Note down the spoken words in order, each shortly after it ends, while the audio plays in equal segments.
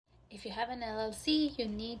If you have an LLC, you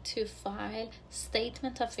need to file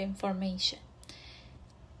statement of information.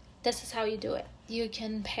 This is how you do it. You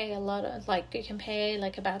can pay a lot of, you can pay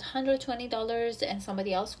about $120 and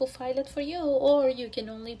somebody else will file it for you, or you can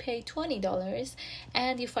only pay $20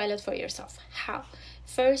 and you file it for yourself. How?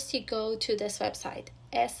 First, you go to this website,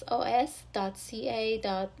 sos.ca.gov,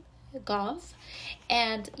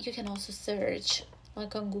 and you can also search on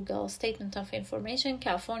Google, Statement of Information,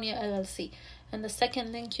 California LLC. And the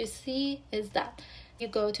second link you see is that you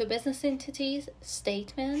go to Business Entities,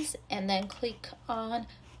 Statements, and then click on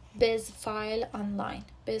BizFile Online.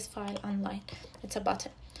 BizFile Online. It's a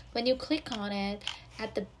button. When you click on it,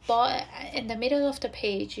 at the in the middle of the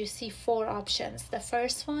page, you see 4 options. The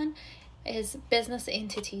first one is Business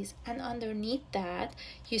Entities, and underneath that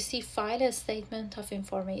you see File a Statement of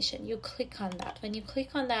Information. You click on that. When you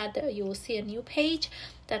click on that, you will see a new page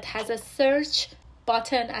that has a search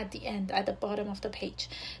button at the end, at the bottom of the page.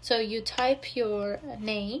 So you type your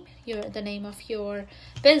name, the name of your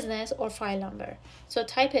business or file number. So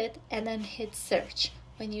type it and then hit search.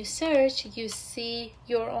 When you search, you see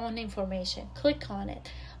your own information. Click on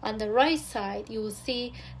it. On the right side, you will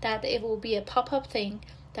see that it will be a pop-up thing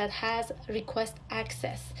that has request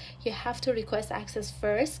access. You have to request access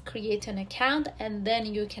first, create an account, and then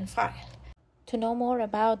you can file. To know more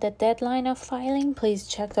about the deadline of filing, please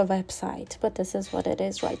check the website, but this is what it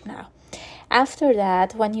is right now. After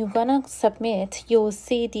that, when you're gonna submit, you will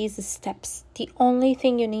see these steps. The only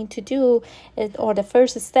thing you need to do or the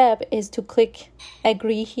first step is to click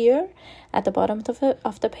agree here at the bottom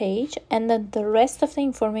of the page, and then the rest of the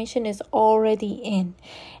information is already in.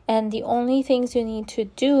 And the only things you need to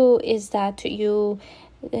do is that you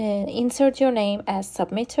insert your name as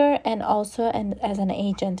submitter and also as an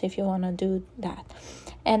agent if you want to do that.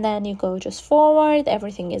 And then you go just forward,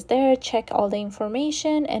 everything is there, check all the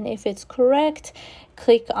information, and if it's correct,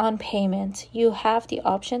 click on payment. You have the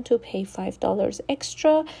option to pay $5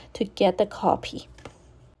 extra to get the copy.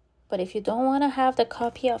 But if you don't want to have the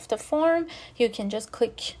copy of the form, you can just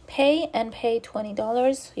click pay and pay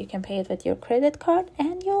 $20. You can pay it with your credit card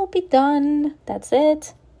and you'll be done. That's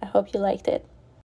it. I hope you liked it.